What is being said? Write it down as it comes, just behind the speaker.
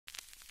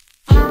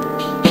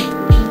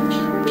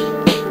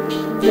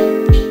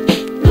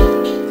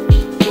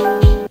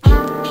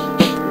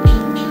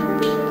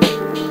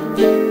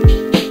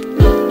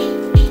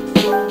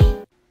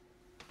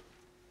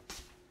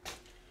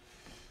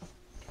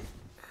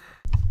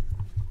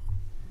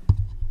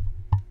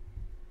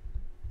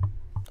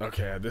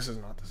Okay, this is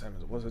not the same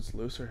as it was. It's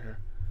looser here.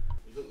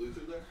 Is it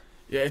looser there?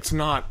 Yeah, it's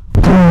not.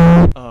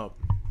 Oh.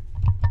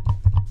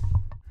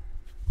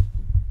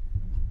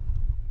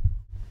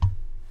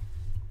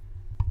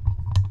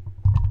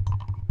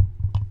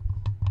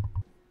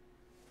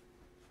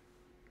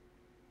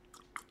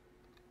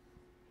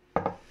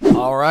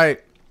 All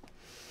right.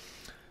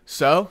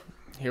 So,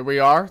 here we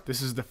are.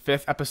 This is the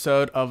 5th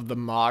episode of the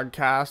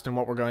moGcast, and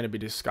what we're going to be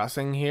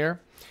discussing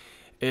here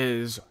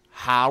is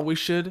how we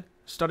should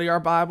study our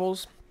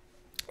Bibles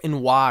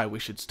and why we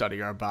should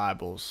study our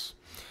Bibles.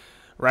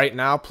 Right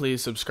now,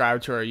 please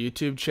subscribe to our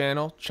YouTube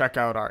channel, check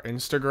out our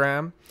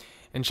Instagram,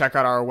 and check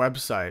out our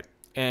website.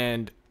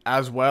 And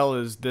as well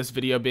as this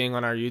video being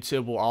on our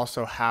YouTube, we'll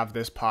also have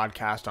this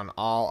podcast on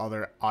all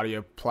other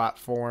audio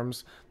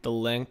platforms. The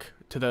link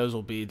to those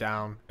will be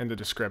down in the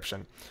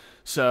description.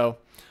 So,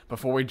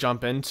 before we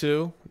jump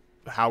into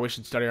how we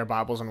should study our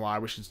Bibles and why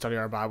we should study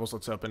our Bibles,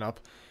 let's open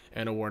up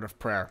in a word of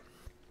prayer.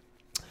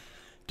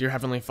 Dear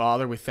Heavenly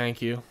Father, we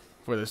thank you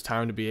for this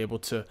time to be able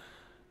to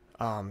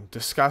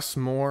discuss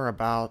more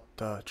about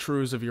the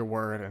truths of your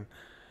word. And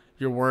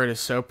your word is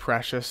so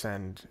precious,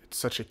 and it's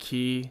such a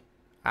key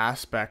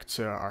aspect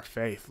to our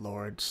faith,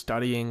 Lord.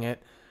 Studying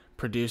it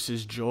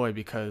produces joy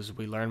because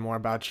we learn more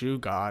about you,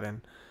 God,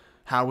 and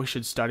how we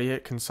should study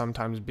it can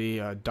sometimes be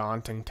a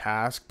daunting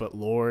task, but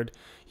Lord,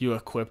 you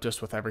equipped us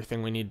with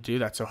everything we need to do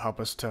that, so help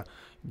us to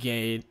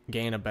gain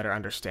a better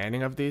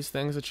understanding of these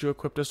things that you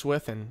equipped us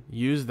with and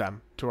use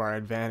them to our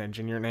advantage.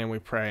 In your name we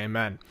pray,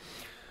 amen.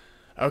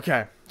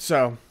 Okay,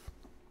 so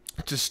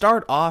to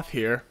start off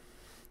here,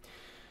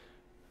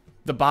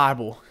 the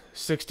Bible,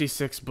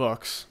 66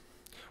 books.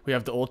 We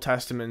have the Old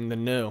Testament and the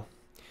New.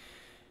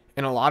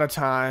 And a lot of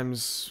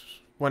times,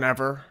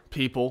 whenever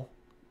people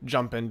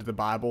jump into the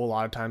Bible, a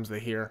lot of times they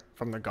hear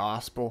from the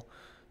gospel.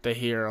 They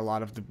hear a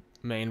lot of the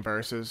main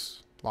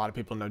verses. A lot of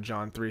people know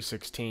John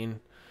 3:16,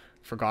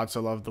 for God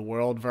so loved the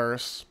world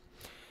verse.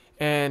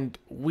 And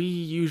we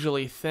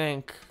usually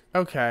think,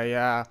 okay,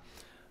 yeah,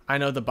 I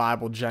know the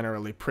Bible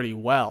generally pretty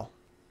well.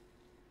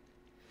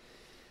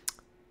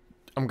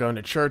 I'm going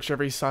to church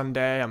every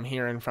Sunday. I'm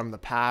hearing from the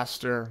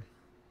pastor.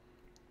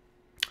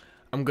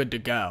 I'm good to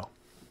go.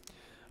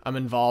 I'm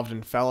involved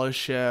in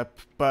fellowship,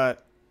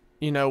 but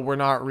we're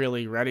not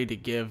really ready to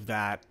give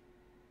that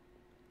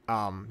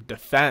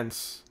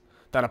defense,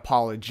 that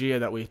apologia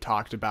that we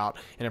talked about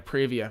in a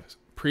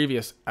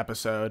previous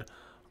episode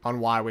on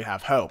why we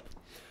have hope.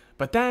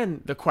 But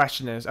then the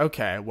question is,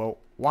 okay, well,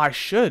 why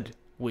should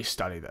we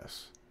study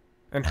this?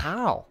 And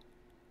how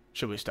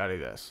should we study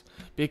this?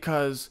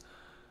 Because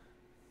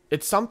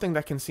it's something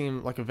that can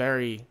seem like a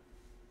very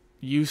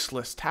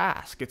useless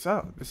task.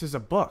 This is a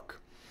book.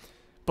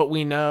 But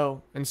we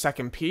know in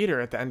 2 Peter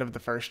at the end of the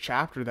first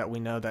chapter that we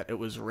know that it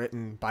was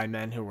written by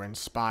men who were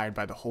inspired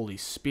by the Holy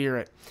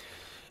Spirit.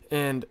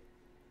 And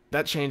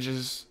that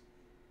changes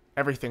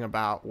everything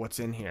about what's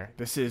in here.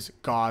 This is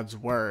God's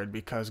word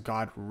because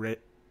God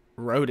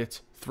wrote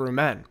it through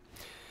men.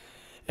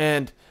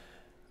 And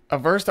a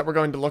verse that we're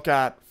going to look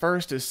at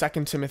first is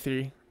 2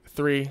 Timothy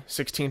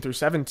 3:16 through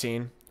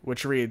 17,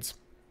 which reads,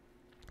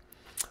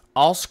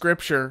 "All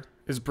scripture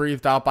is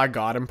breathed out by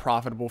God and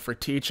profitable for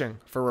teaching,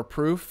 for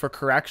reproof, for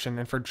correction,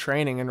 and for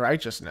training in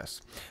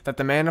righteousness, that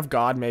the man of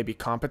God may be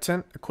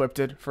competent,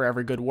 equipped for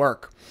every good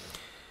work."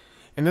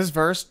 And this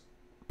verse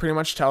pretty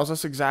much tells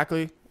us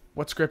exactly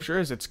what scripture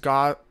is. It's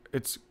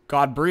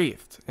God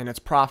breathed, and it's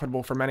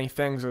profitable for many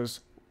things,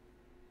 as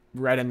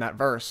read in that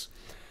verse.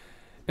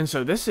 And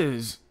so this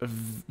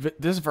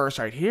verse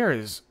right here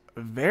is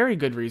a very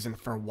good reason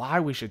for why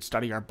we should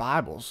study our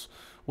Bibles.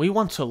 We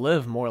want to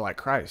live more like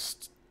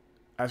Christ.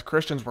 As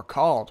Christians, we're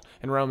called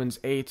in Romans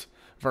 8,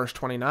 verse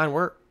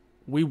 29,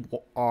 we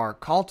are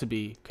called to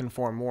be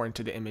conformed more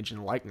into the image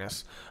and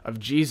likeness of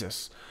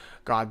Jesus,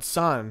 God's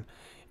Son.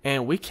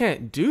 And we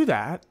can't do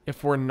that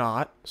if we're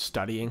not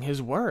studying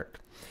his word.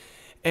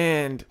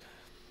 And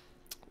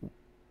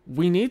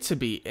we need to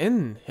be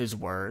in his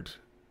word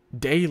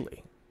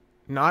daily,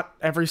 not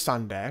every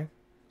Sunday,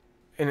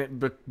 and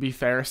it be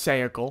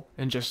pharisaical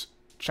and just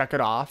check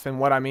it off. And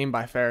what I mean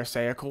by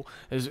pharisaical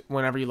is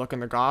whenever you look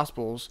in the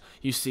Gospels,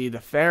 you see the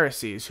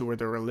Pharisees, who were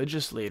the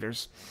religious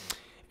leaders,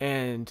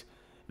 and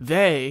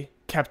they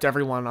kept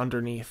everyone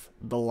underneath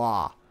the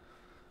law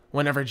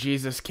whenever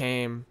Jesus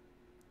came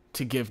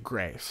to give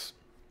grace.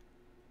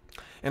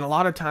 And a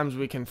lot of times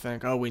we can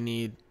think, we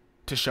need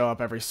to show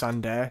up every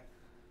Sunday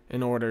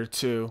in order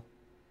to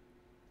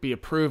be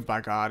approved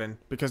by God. And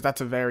because that's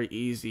a very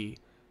easy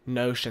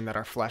notion that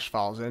our flesh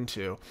falls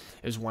into,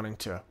 is wanting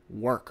to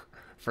work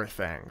for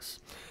things.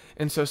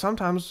 And so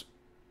sometimes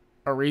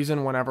a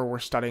reason whenever we're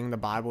studying the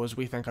Bible is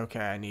we think,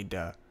 okay,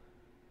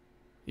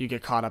 you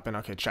get caught up in,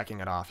 checking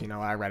it off.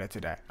 I read it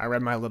today. I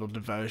read my little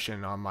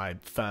devotion on my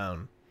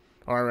phone.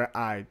 Or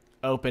I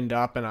opened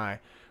up and I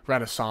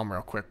read a psalm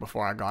real quick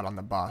before I got on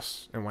the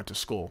bus and went to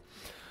school.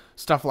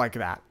 Stuff like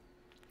that.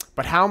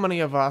 But how many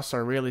of us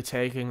are really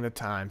taking the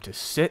time to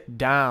sit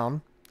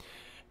down,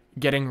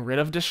 getting rid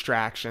of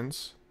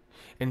distractions,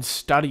 and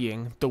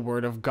studying the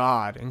Word of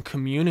God and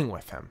communing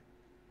with him?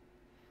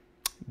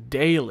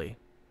 daily.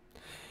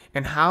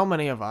 And how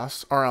many of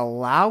us are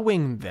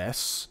allowing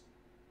this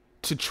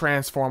to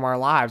transform our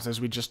lives,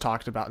 as we just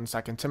talked about in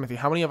 2 Timothy?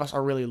 How many of us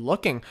are really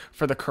looking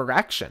for the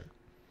correction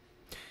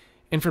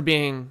and for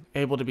being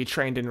able to be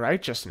trained in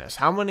righteousness?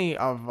 How many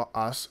of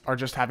us are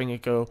just having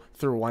it go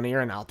through one ear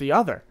and out the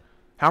other?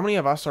 How many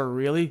of us are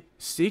really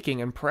seeking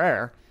in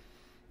prayer,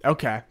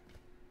 okay,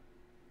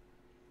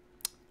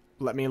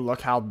 let me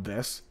look how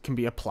this can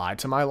be applied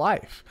to my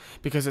life?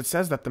 Because it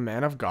says that the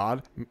man of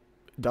God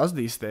does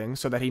these things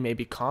so that he may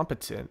be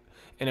competent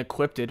and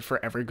equipped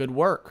for every good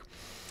work.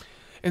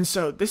 And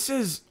so this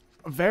is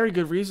a very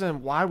good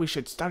reason why we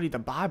should study the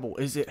Bible.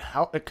 Is it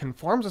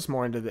conforms us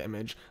more into the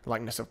image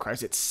likeness of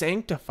Christ. It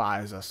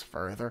sanctifies us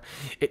further.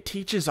 It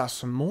teaches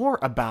us more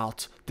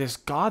about this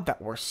God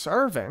that we're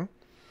serving,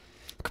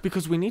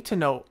 because we need to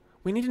know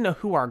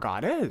who our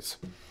God is.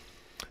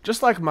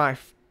 Just like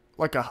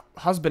a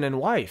husband and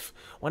wife,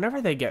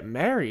 whenever they get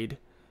married,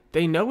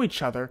 they know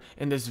each other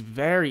in this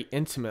very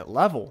intimate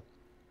level.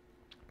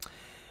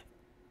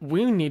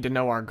 We need to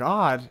know our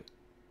God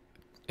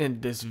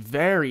in this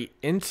very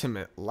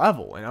intimate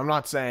level. And I'm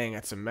not saying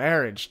it's a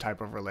marriage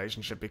type of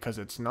relationship, because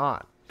it's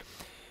not.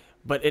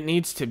 But it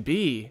needs to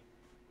be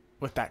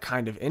with that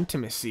kind of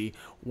intimacy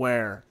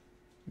where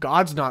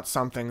God's not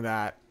something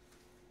that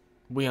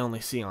we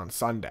only see on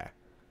Sunday.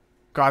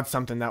 God's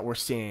something that we're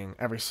seeing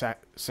every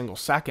single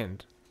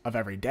second of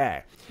every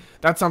day.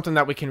 That's something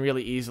that we can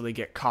really easily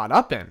get caught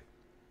up in.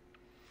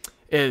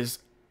 Is,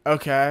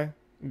 okay,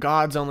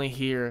 God's only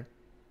here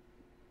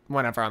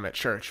whenever I'm at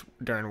church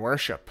during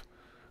worship.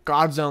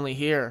 God's only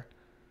here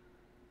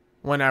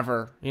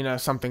whenever,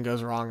 something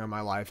goes wrong in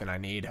my life and I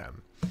need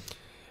him.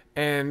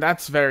 And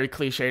that's very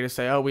cliche to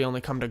say, oh, we only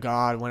come to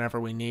God whenever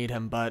we need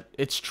him. But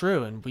it's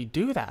true, and we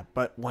do that.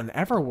 But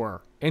whenever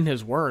we're in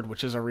his word,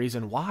 which is a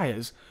reason why,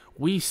 is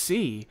we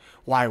see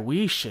why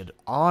we should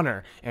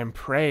honor and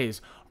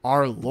praise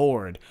our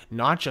Lord,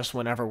 not just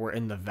whenever we're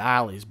in the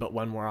valleys, but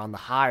when we're on the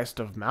highest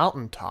of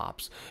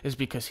mountaintops, is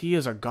because he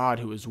is a God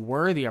who is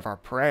worthy of our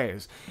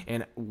praise.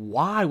 And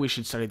why we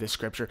should study this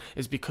scripture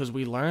is because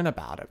we learn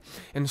about it.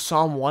 In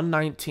Psalm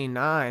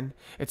 119:9,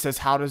 it says,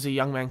 how does a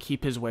young man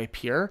keep his way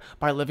pure?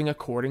 By living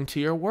according to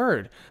your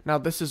word. Now,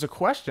 this is a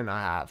question I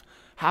have.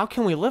 How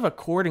can we live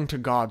according to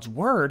God's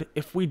word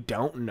if we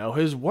don't know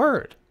his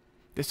word?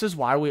 This is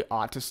why we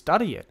ought to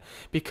study it,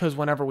 because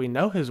whenever we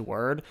know his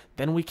word,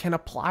 then we can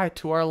apply it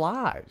to our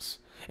lives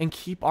and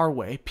keep our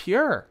way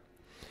pure.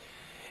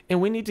 And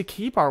we need to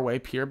keep our way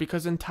pure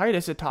because in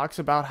Titus it talks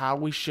about how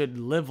we should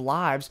live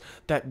lives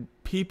that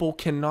people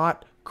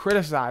cannot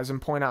criticize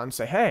and point out and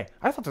say, hey,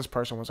 I thought this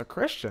person was a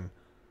Christian.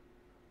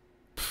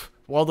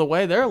 Well, the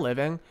way they're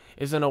living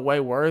isn't a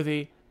way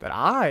worthy that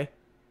I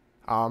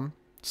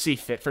see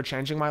fit for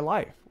changing my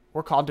life.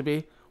 We're called to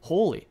be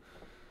holy.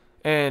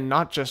 And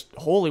not just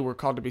holy, we're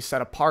called to be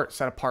set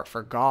apart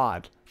for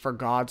God, for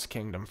God's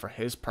kingdom, for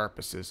his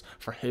purposes,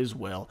 for his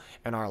will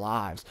in our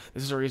lives.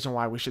 This is a reason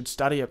why we should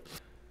study it.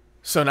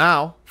 So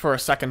now, for a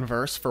second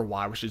verse for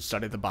why we should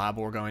study the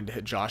Bible, we're going to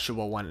hit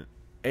Joshua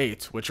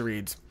 1:8, which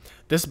reads,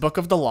 this book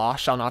of the law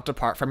shall not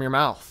depart from your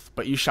mouth,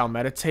 but you shall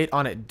meditate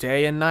on it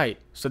day and night,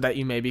 so that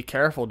you may be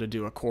careful to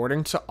do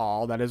according to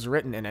all that is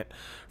written in it.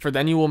 For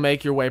then you will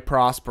make your way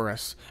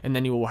prosperous, and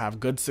then you will have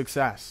good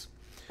success.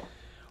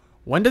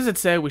 When does it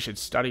say we should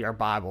study our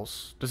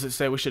Bibles? Does it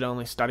say we should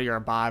only study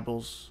our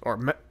Bibles, or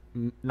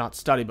not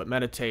study, but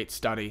meditate,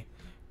 study,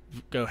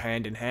 go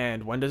hand in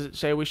hand? When does it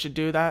say we should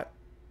do that?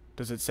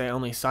 Does it say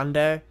only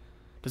Sunday?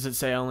 Does it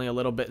say only a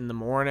little bit in the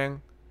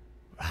morning,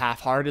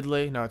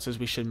 half-heartedly? No, it says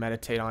we should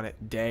meditate on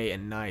it day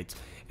and night.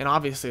 And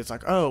obviously it's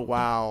like, oh,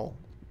 wow,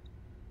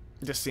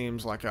 this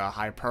seems like a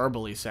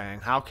hyperbole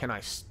saying, how can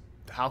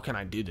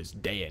I do this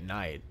day and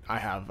night? I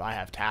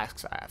have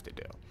tasks I have to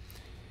do.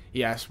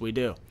 Yes, we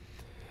do.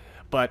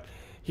 But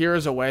here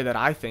is a way that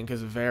I think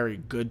is a very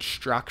good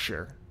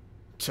structure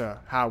to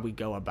how we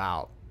go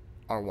about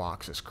our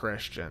walks as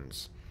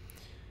Christians.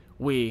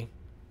 We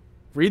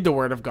read the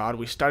Word of God,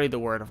 we study the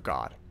Word of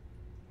God,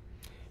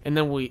 and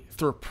then we,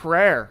 through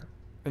prayer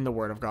in the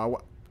Word of God,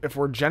 if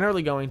we're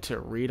generally going to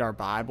read our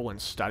Bible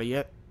and study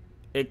it,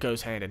 it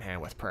goes hand in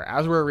hand with prayer.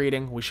 As we're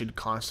reading, we should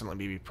constantly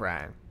be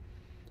praying.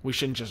 We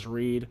shouldn't just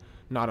read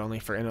not only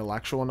for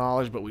intellectual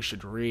knowledge, but we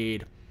should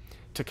read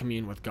to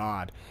commune with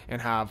God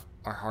and have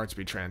our hearts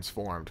be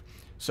transformed.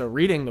 So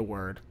reading the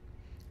Word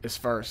is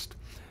first.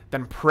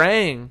 Then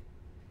praying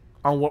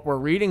on what we're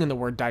reading in the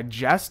Word,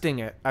 digesting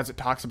it, as it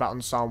talks about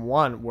in Psalm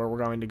 1, where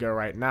we're going to go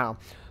right now.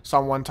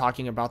 Psalm 1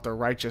 talking about the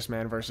righteous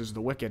man versus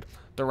the wicked.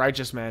 The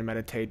righteous man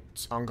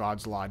meditates on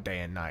God's law day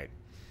and night.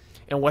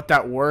 And what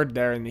that word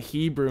there in the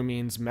Hebrew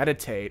means,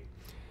 meditate,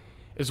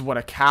 is what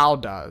a cow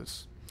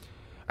does.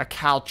 A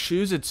cow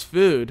chews its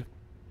food,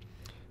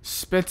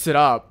 spits it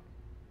up,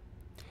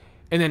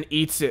 and then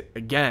eats it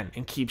again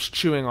and keeps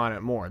chewing on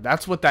it more.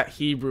 That's what that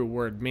Hebrew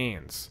word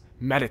means,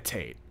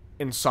 meditate,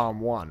 in Psalm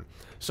 1.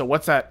 So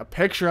what's that a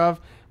picture of?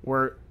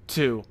 We're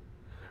to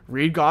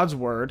read God's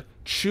word,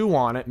 chew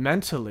on it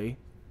mentally,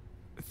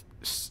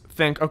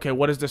 think, okay,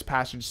 what is this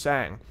passage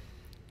saying?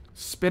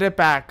 spit it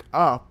back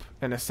up,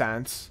 in a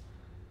sense,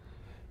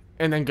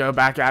 and then go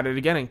back at it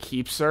again and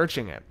keep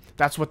searching it.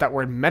 That's what that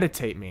word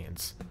meditate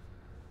means.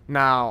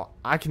 Now,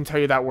 I can tell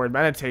you that word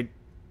meditate,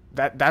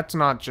 that's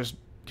not just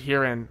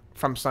hearing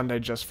from Sunday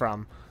just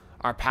from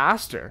our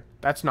pastor.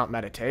 That's not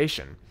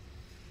meditation.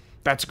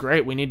 That's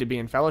great. We need to be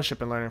in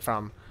fellowship and learning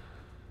from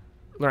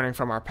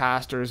our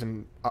pastors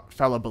and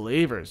fellow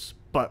believers.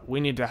 But we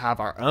need to have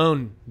our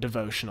own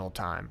devotional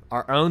time,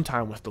 our own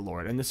time with the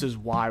Lord. And this is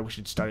why we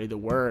should study the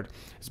Word.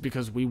 It's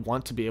because we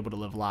want to be able to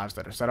live lives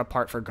that are set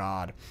apart for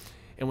God.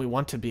 And we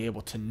want to be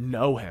able to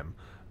know Him.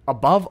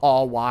 Above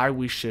all, why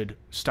we should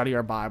study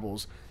our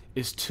Bibles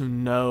is to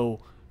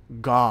know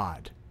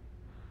God.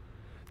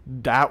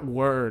 That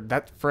word,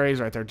 that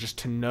phrase right there, just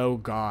to know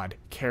God,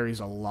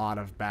 carries a lot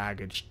of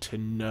baggage. To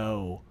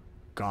know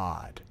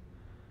God.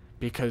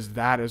 Because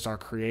that is our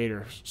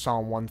Creator.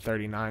 Psalm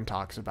 139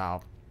 talks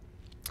about.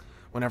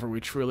 Whenever we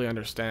truly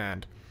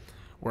understand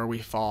where we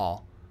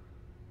fall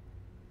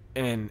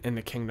in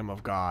the kingdom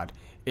of God,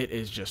 it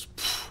is just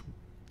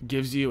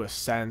gives you a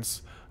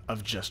sense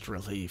of just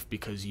relief,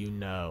 because you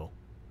know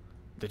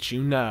that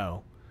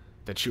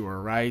you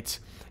were right,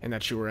 and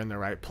that you were in the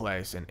right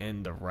place and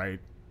in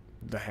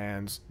the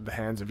hands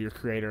of your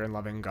Creator and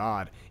loving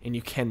God. And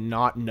you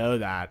cannot know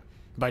that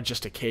by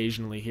just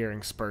occasionally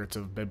hearing spurts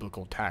of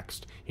biblical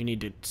text. You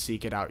need to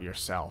seek it out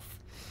yourself.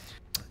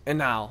 And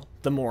now,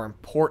 the more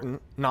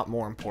important, not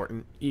more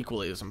important,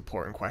 equally as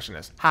important question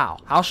is, how?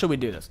 How should we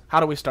do this?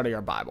 How do we study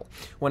our Bible?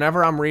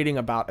 Whenever I'm reading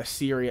about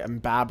Assyria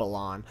and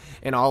Babylon,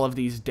 and all of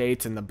these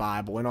dates in the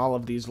Bible, and all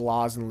of these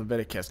laws in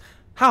Leviticus,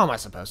 how am I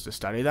supposed to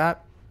study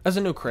that? As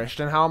a new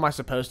Christian, how am I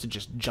supposed to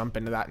just jump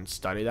into that and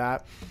study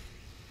that?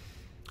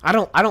 I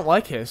don't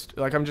like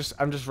history. Like, I'm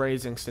just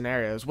raising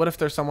scenarios. What if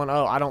there's someone,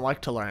 I don't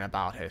like to learn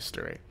about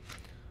history?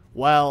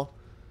 Well,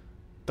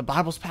 the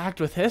Bible's packed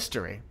with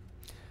history.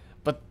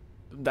 But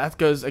that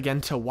goes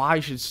again to why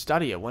you should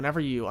study it.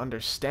 Whenever you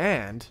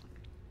understand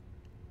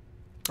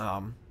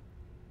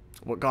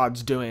what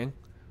God's doing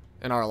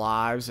in our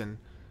lives and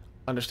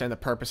understand the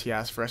purpose He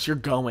has for us, you're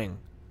going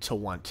to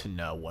want to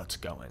know what's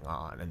going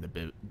on in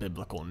the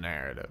biblical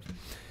narrative.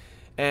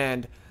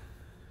 And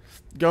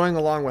going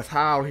along with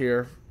how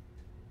here,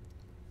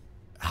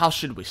 how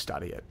should we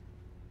study it?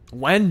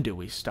 When do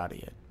we study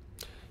it?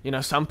 You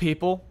know, some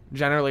people,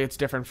 generally it's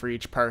different for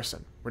each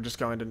person. We're just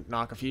going to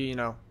knock a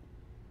few,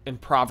 in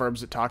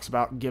Proverbs it talks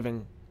about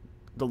giving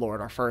the Lord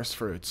our first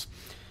fruits.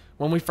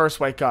 When we first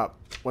wake up,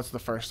 what's the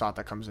first thought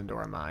that comes into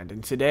our mind?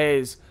 In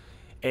today's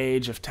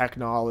age of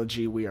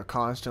technology, we are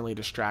constantly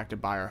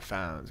distracted by our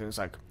phones. And it's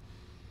like,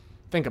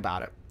 think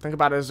about it. Think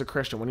about it as a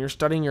Christian. When you're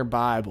studying your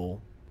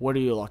Bible, what are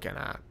you looking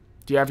at?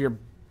 Do you have your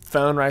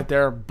phone right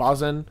there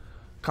buzzing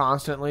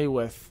constantly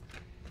with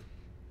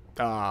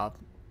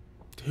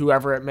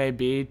whoever it may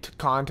be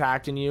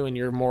contacting you, and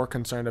you're more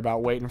concerned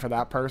about waiting for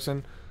that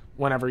person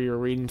whenever you're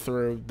reading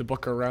through the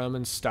book of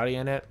Romans,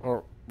 studying it?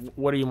 Or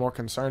what are you more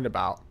concerned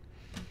about?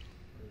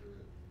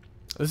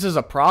 This is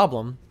a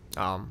problem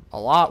a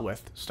lot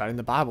with studying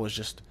the Bible, is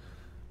just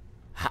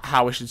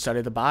how we should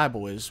study the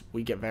Bible is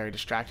we get very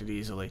distracted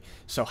easily.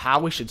 So how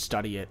we should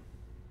study it,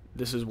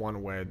 this is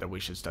one way that we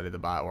should study the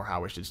Bible, or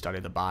how we should study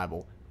the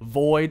Bible.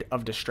 Void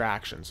of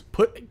distractions.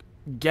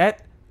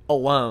 Get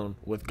alone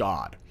with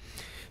God.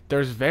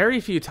 There's very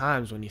few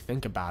times when you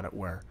think about it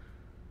where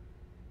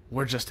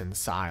we're just in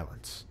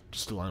silence,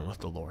 just alone with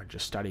the Lord,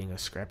 just studying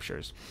His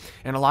scriptures.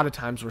 And a lot of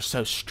times we're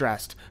so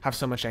stressed, have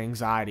so much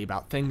anxiety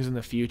about things in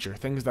the future,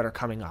 things that are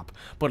coming up.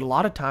 But a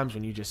lot of times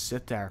when you just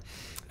sit there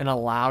and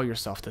allow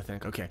yourself to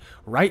think, okay,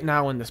 right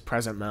now in this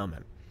present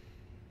moment,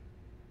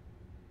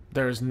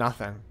 there's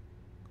nothing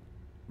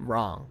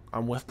wrong.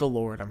 I'm with the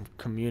Lord. I'm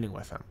communing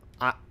with Him.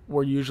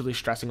 We're usually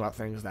stressing about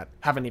things that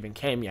haven't even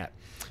came yet.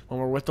 When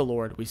we're with the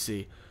Lord, we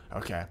see,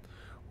 okay,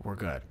 we're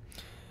good.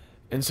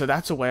 And so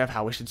that's a way of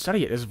how we should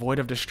study it, is void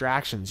of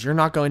distractions. You're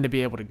not going to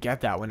be able to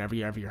get that whenever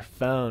you have your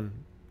phone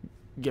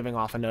giving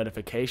off a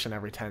notification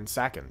every 10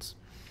 seconds.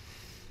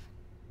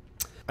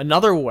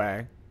 Another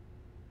way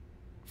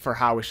for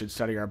how we should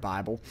study our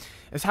Bible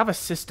is have a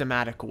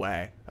systematic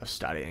way of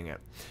studying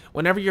it.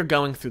 Whenever you're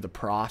going through the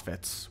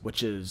prophets,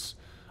 which is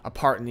a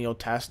part in the Old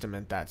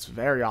Testament that's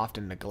very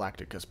often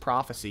neglected, because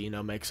prophecy,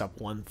 makes up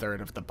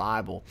 1/3 of the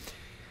Bible.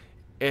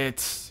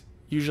 It's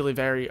usually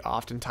very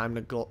oftentimes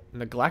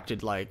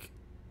neglected. Like,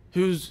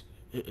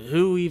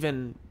 who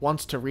even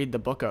wants to read the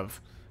book of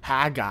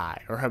Haggai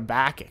or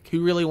Habakkuk?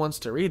 Who really wants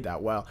to read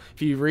that? Well,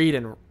 if you read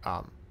in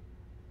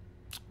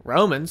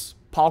Romans,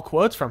 Paul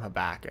quotes from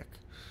Habakkuk,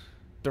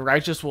 "The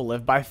righteous will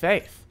live by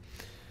faith."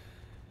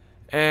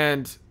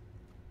 And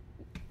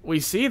we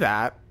see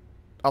that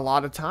a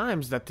lot of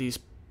times, that these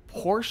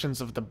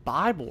portions of the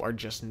Bible are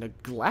just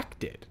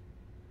neglected.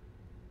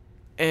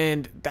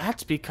 And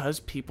that's because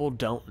people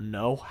don't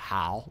know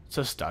how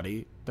to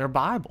study their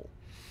Bible.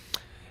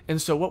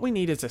 And so what we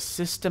need is a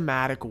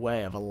systematic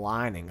way of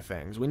aligning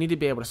things. We need to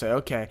be able to say,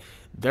 okay,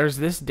 there's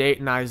this date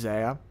in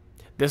Isaiah.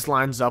 This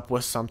lines up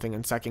with something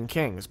in 2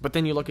 Kings. But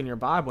then you look in your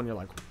Bible and you're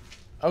like,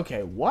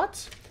 okay,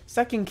 what?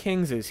 2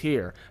 Kings is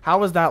here.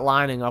 How is that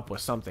lining up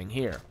with something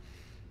here?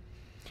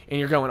 And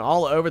you're going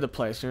all over the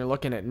place, and you're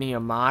looking at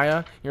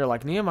Nehemiah. You're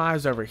like,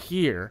 Nehemiah's over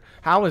here.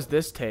 How is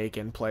this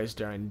taking place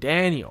during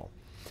Daniel?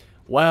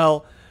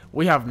 Well,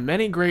 we have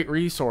many great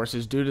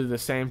resources due to the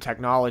same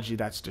technology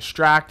that's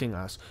distracting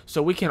us.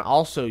 So we can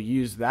also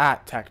use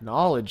that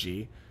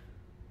technology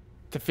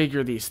to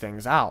figure these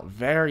things out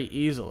very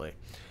easily.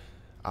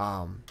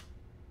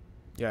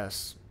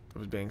 Yes, I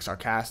was being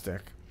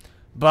sarcastic.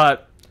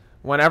 But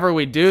whenever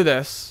we do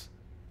this,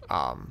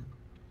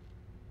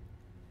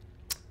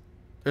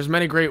 there's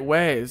many great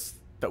ways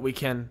that we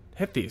can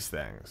hit these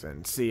things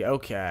and see,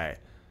 okay,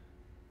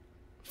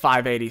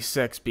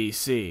 586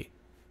 BC,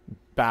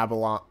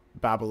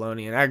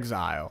 Babylonian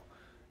exile.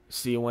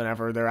 See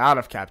whenever they're out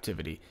of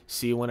captivity.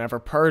 See whenever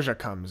Persia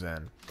comes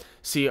in.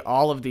 See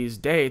all of these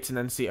dates and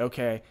then see,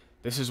 okay,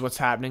 this is what's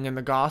happening in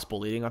the gospel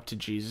leading up to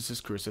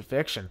Jesus'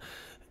 crucifixion.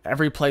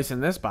 Every place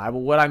in this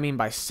Bible, what I mean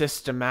by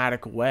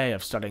systematic way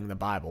of studying the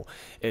Bible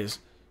is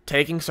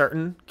taking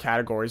certain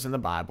categories in the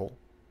Bible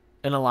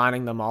and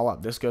aligning them all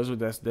up. This goes with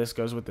this, this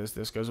goes with this,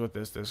 this goes with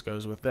this, this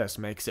goes with this.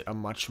 Makes it a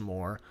much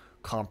more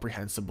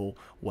comprehensible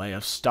way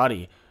of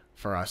study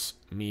for us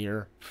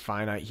mere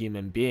finite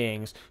human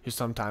beings who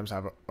sometimes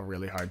have a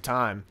really hard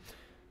time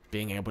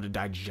being able to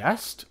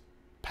digest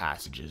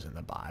passages in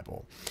the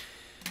Bible.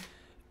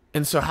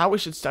 And so how we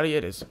should study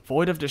it is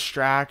void of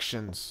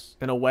distractions,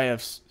 in a way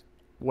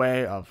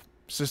of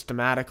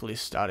systematically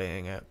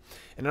studying it.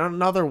 And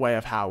another way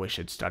of how we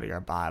should study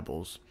our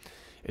Bibles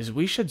is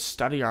we should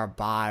study our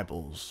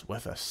Bibles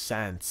with a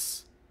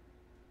sense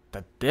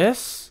that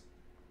this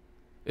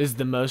is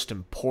the most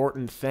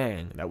important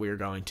thing that we are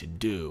going to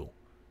do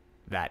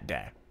that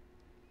day.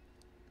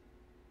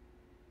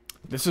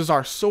 This is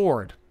our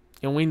sword,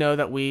 and we know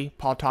that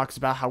Paul talks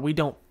about how we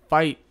don't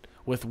fight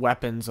with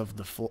weapons of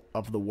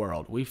the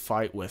world. We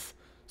fight with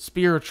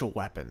spiritual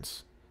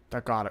weapons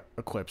that God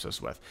equips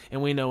us with.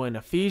 And we know in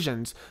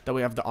Ephesians that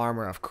we have the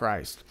armor of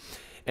Christ.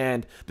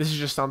 And this is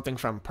just something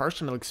from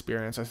personal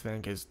experience, I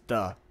think, is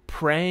the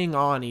praying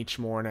on each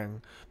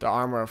morning, the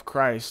armor of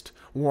Christ.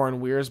 Warren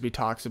Wiersbe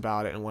talks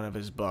about it in one of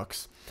his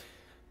books.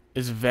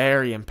 Is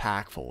very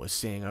impactful with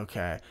seeing,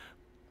 okay,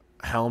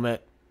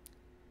 helmet,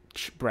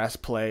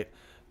 breastplate,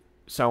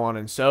 so on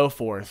and so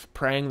forth,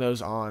 praying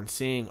those on,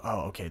 seeing,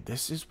 oh, okay,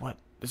 this is what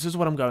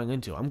I'm going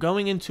into. I'm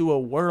going into a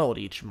world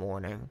each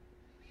morning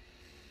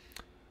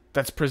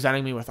that's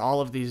presenting me with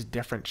all of these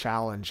different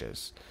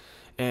challenges.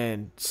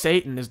 And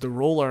Satan is the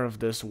ruler of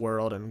this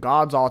world, and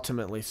God's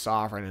ultimately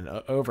sovereign and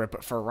over it.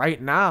 But for right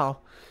now,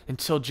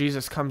 until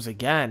Jesus comes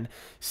again,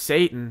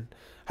 Satan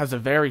has a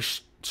very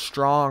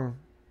strong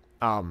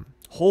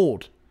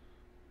hold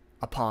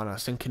upon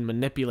us and can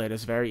manipulate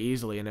us very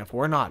easily. And if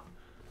we're not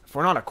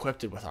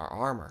equipped with our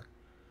armor,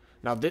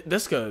 now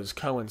this goes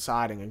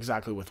coinciding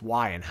exactly with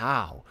why and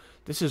how.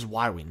 This is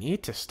why we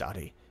need to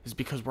study, is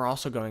because we're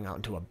also going out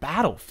into a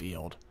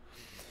battlefield,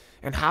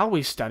 and how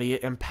we study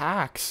it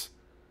impacts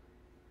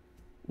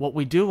what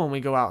we do when we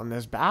go out in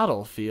this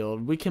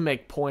battlefield. We can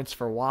make points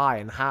for why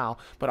and how,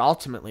 but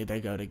ultimately they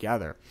go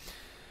together.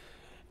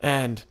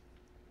 And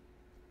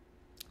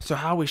so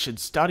how we should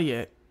study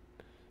it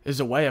is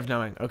a way of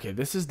knowing, okay,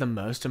 this is the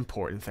most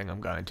important thing I'm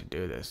going to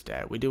do this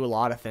day. We do a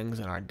lot of things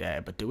in our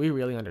day, but do we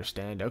really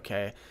understand,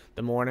 okay,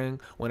 the morning,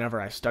 whenever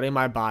I study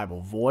my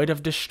Bible, void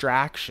of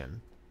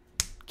distraction,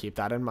 keep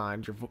that in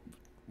mind.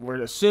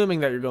 We're assuming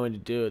that you're going to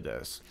do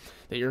this,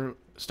 that you're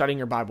studying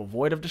your Bible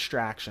void of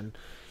distraction.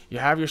 You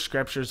have your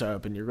scriptures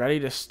open. You're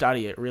ready to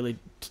study it, really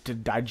to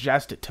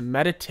digest it, to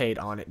meditate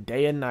on it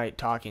day and night,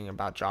 talking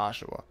about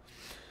Joshua.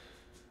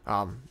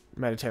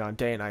 Meditate on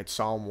day and night,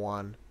 Psalm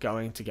 1,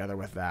 going together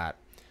with that.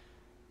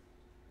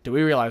 Do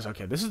we realize,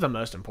 okay, this is the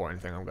most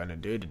important thing I'm going to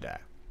do today?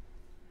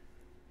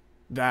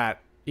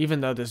 That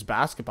even though this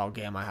basketball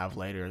game I have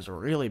later is a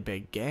really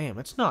big game,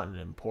 it's not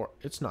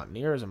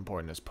near as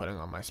important as putting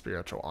on my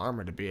spiritual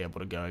armor to be able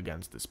to go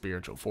against the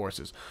spiritual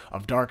forces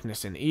of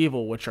darkness and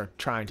evil, which are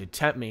trying to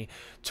tempt me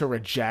to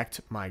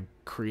reject my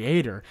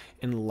Creator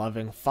and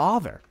loving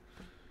Father,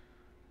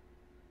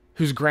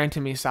 who's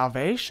granted me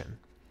salvation,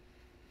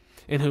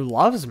 and who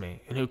loves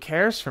me, and who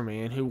cares for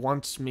me, and who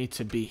wants me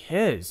to be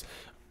His.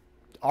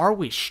 Are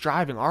we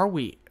striving? Are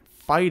we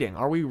fighting?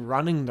 Are we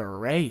running the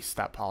race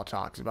that Paul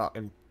talks about,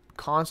 and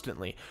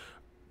constantly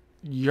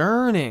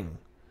yearning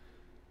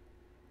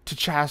to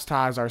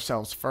chastise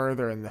ourselves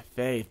further in the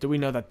faith? Do we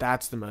know that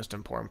that's the most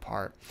important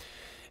part?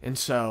 And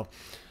so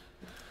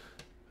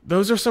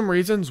those are some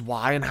reasons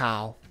why and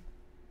how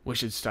we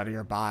should study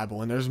our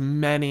Bible. And there's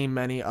many,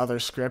 many other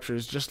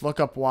scriptures. Just look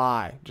up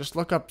why. Just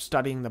look up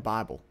studying the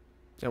Bible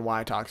and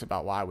why it talks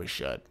about why we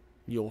should.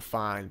 You'll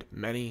find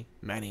many,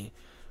 many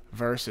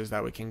verses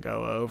that we can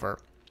go over.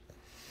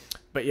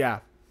 But yeah,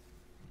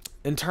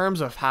 in terms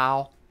of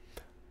how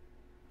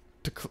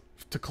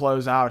to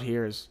close out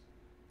here is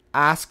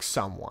ask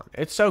someone.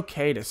 It's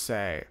okay to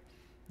say,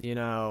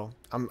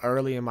 I'm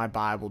early in my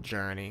Bible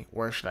journey.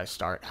 Where should I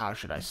start? How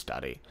should I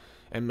study?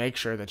 And make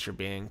sure that you're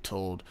being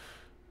told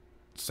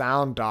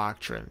sound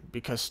doctrine,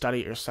 because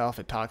study it yourself.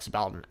 It talks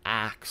about in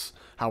Acts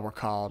how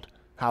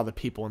the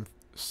people in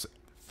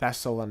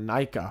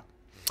Thessalonica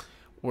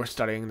were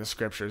studying the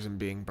scriptures and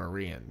being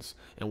Bereans.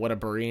 And what a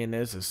Berean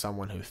is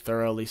someone who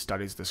thoroughly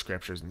studies the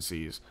scriptures and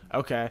sees,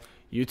 okay,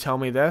 you tell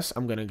me this,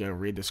 I'm going to go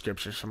read the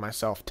scriptures for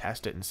myself,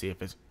 test it, and see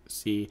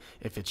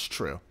if it's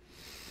true.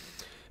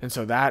 And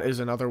so that is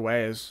another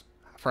way is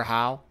for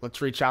how.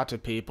 Let's reach out to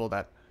people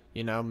that,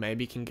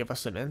 maybe can give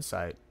us some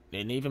insight.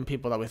 And even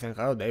people that we think,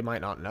 oh, they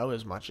might not know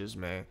as much as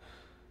me.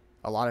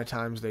 A lot of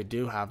times they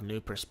do have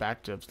new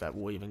perspectives that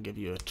will even give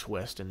you a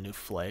twist and new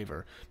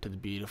flavor to the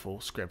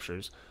beautiful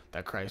scriptures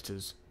that Christ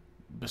has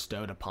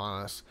bestowed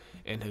upon us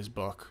in his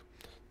book,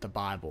 the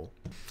Bible.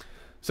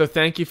 So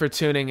thank you for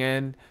tuning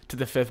in to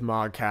the 5th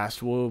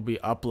moGcast. We'll be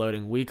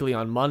uploading weekly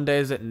on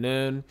Mondays at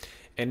noon.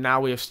 And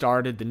now we have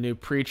started the new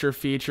preacher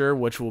feature,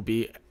 which will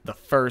be the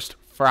first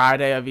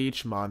Friday of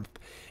each month.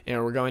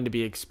 And we're going to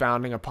be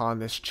expounding upon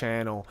this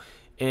channel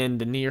in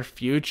the near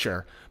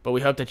future. But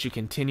we hope that you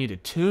continue to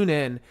tune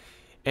in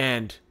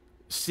and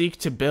seek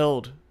to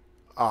build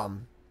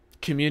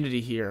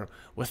community here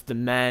with the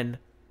men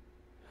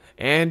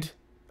and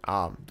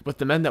with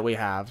the men that we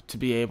have, to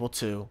be able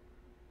to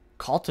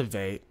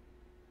cultivate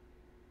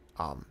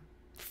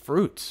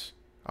fruits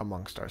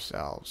amongst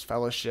ourselves.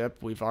 Fellowship,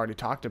 we've already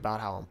talked about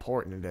how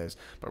important it is,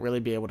 but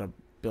really be able to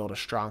build a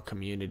strong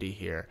community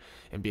here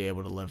and be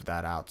able to live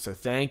that out. So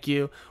thank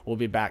you. We'll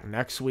be back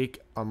next week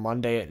on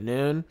Monday at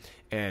noon,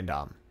 and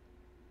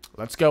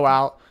let's go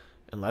out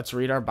and let's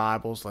read our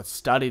Bibles, let's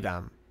study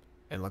them,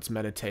 and let's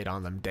meditate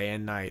on them day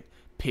and night.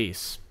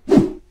 Peace.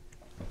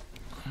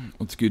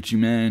 What's Gucci,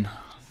 man?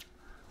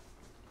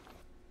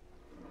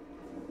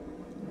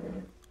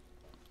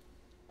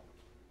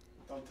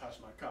 Don't touch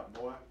my cup,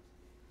 boy.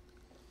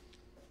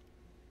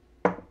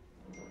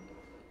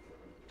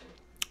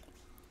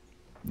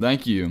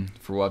 Thank you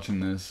for watching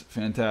this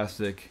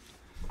fantastic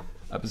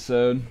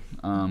episode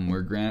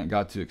where Grant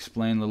got to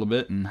explain a little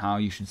bit and how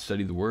you should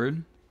study the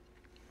Word.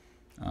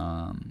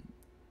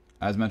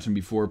 As mentioned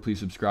before, please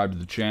subscribe to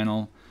the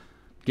channel.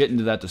 Get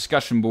into that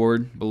discussion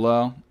board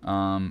below.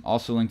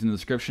 Also linked in the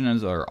description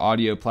is our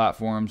audio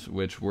platforms,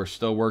 which we're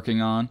still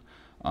working on.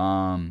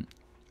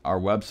 Our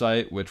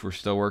website, which we're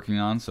still working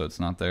on, so it's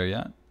not there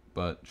yet,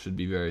 but should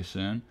be very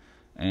soon.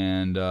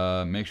 And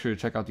make sure to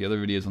check out the other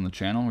videos on the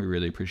channel. We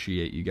really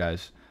appreciate you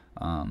guys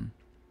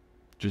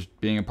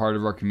just being a part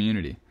of our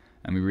community.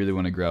 And we really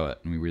want to grow it,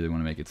 and we really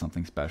want to make it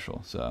something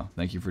special. So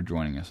thank you for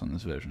joining us on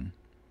this vision.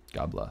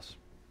 God bless.